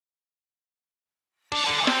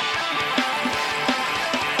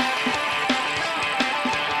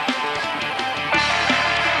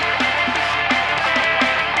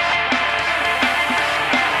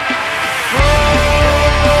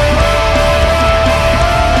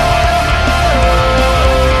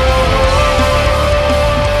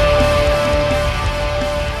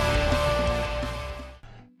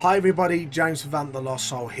Hi everybody, James Savant, the Lost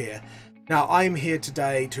Soul here. Now I'm here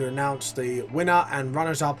today to announce the winner and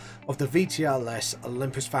runners-up of the VTLS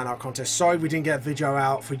Olympus Fan Art Contest. Sorry we didn't get a video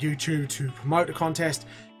out for YouTube to promote the contest.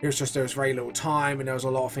 It was just there was very little time and there was a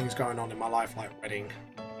lot of things going on in my life, like wedding,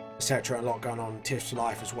 etc. A lot going on in Tiff's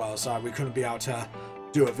life as well, so we couldn't be able to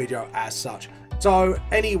do a video as such. So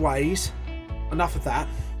anyways, enough of that.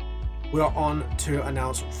 We are on to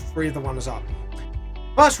announce 3 of the runners-up.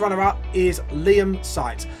 First runner-up is Liam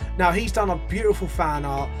Seitz. Now he's done a beautiful fan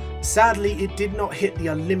art. Sadly, it did not hit the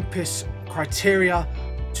Olympus criteria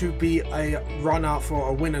to be a runner for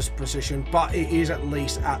a winner's position, but it is at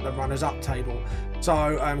least at the runners-up table.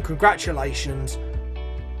 So congratulations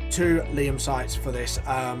to Liam Seitz for this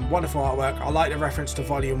wonderful artwork. I like the reference to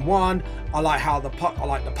Volume 1. I like how I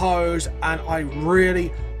like the pose, and I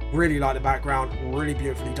really like the background. Really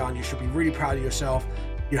beautifully done. You should be really proud of yourself.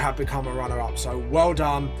 You have become a runner-up, so well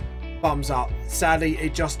done, thumbs up. Sadly,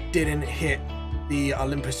 it just didn't hit the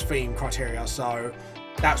Olympus theme criteria, so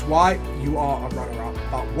that's why you are a runner-up.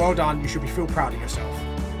 But well done, you should feel proud of yourself.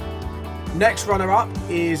 Next runner-up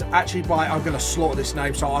is actually by, I'm going to slaughter this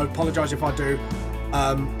name, so I apologise if I do.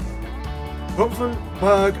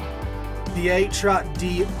 Gutenberg Pietra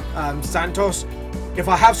de Santos. If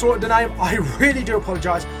I have slaughtered the name, I really do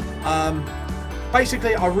apologise.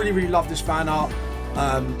 Basically, I really love this fan art.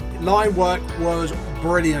 Line work was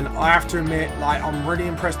brilliant. I have to admit, like, I'm really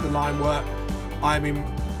impressed with the line work. I'm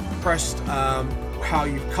impressed how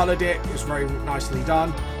you've coloured it. It's very nicely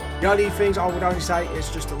done. The only things I would only say is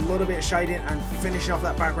just a little bit of shading, and finishing off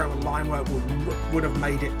that background with line work would have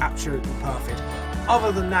made it absolutely perfect.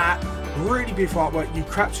 Other than that, really beautiful artwork. You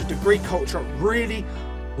captured the Greek culture really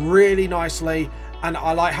nicely, and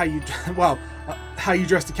I like how you how you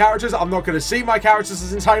dress the characters. I'm not going to see my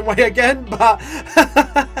characters the same way again, but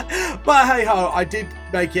but hey ho, I did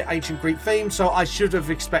make it ancient Greek themed, so I should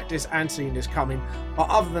have expected this and seen this coming.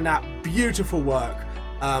 But other than that, beautiful work.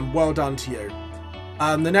 Well done to you.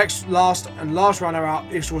 The last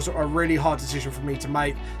runner-up, this was a really hard decision for me to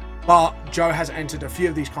make, but Joe has entered a few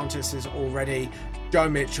of these contests already. Joe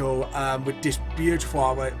Mitchell, with this beautiful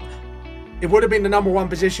artwork. It would have been the #1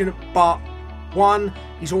 position, but one,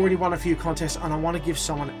 he's already won a few contests, and I want to give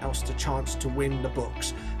someone else the chance to win the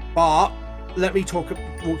books. But let me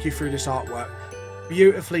walk you through this artwork.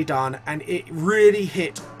 Beautifully done, and it really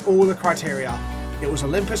hit all the criteria. It was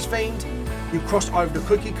Olympus themed. You crossed over the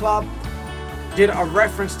Cookie Club. Did a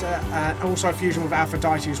reference to also a fusion with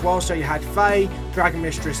Aphrodite as well. So you had Faye, Dragon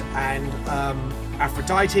Mistress, and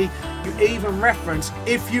Aphrodite. You even referenced,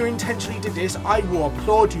 if you intentionally did this, I will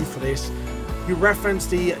applaud you for this. You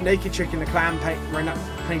referenced the Naked Chick in the Clan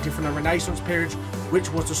painting from the Renaissance period, which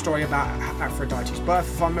was the story about Aphrodite's birth,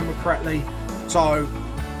 if I remember correctly. So,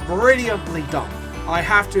 brilliantly done. I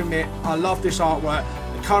have to admit, I love this artwork.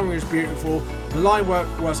 The colouring is beautiful. The line work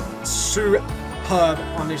was superb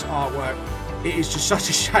on this artwork. It is just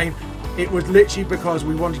such a shame. It was literally because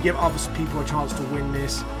we wanted to give other people a chance to win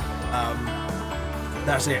this.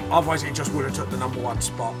 That's it. Otherwise, it just would have took the #1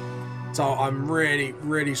 spot. So I'm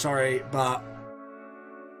really sorry, but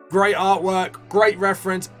great artwork, great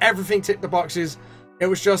reference, everything ticked the boxes. It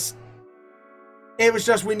was just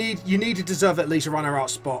you need to deserve at least a runner-up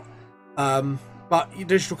spot. But your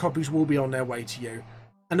digital copies will be on their way to you.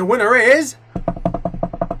 And the winner is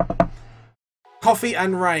Coffee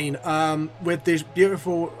and Rain, with this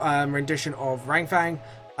beautiful rendition of Rangfang.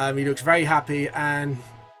 He looks very happy, and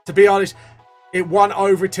to be honest, it won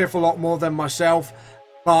over Tiff a lot more than myself.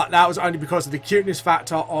 But that was only because of the cuteness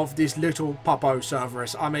factor of this little Puppo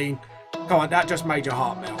Cerberus. I mean, come on, that just made your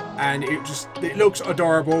heart melt. And it looks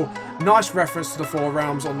adorable. Nice reference to the 4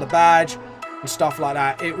 realms on the badge and stuff like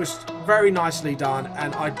that. It was very nicely done,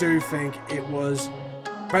 and I do think it was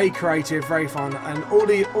very creative, very fun, and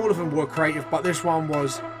all of them were creative. But this one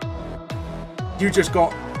was, you just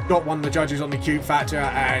got one of the judges on the cute factor,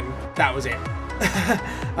 and that was it.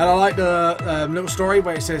 And I like the little story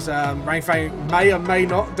where it says Rangfang may or may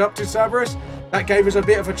not adopted Cerberus. That gave us a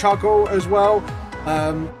bit of a chuckle as well.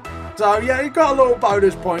 So yeah, you got a little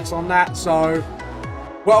bonus points on that. So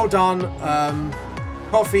well done,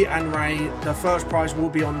 Coffee and Rain. The first prize will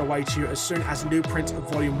be on the way to you as soon as new prints of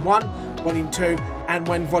Volume 1, Volume 2, and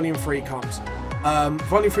when Volume 3 comes.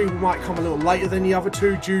 Volume 3 might come a little later than the other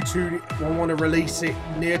two due to we want to release it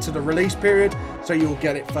near to the release period, so you'll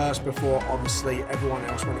get it first before obviously everyone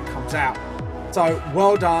else when it comes out. So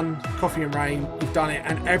well done, Coffee and Rain, you've done it,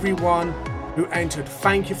 and everyone who entered,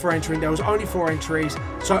 thank you for entering. There was only 4 entries,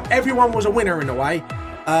 so everyone was a winner in a way,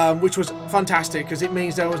 which was fantastic because it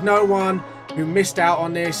means there was no one who missed out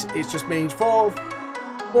on this. It just means 4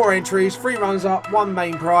 entries, 3 runners up, 1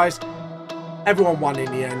 main prize. everyone won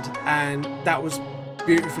in the end, and that was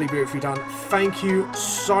beautifully done. Thank you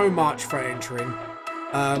so much for entering,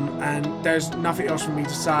 and there's nothing else for me to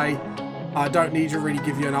say. I don't need to really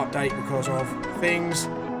give you an update because of things,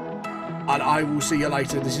 and I will see you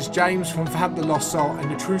later. This is James from Phantom the Lost Soul and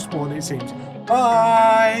the True Spawn, it seems.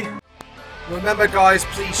 Bye! Remember guys,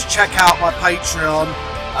 please check out my Patreon.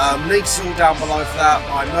 Links all down below for that,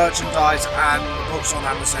 my merchandise and the books on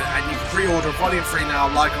Amazon, and you can pre-order Volume 3 now,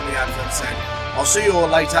 like on the advert said. I'll see you all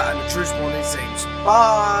later, and the True Spawn, it seems.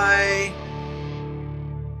 Bye!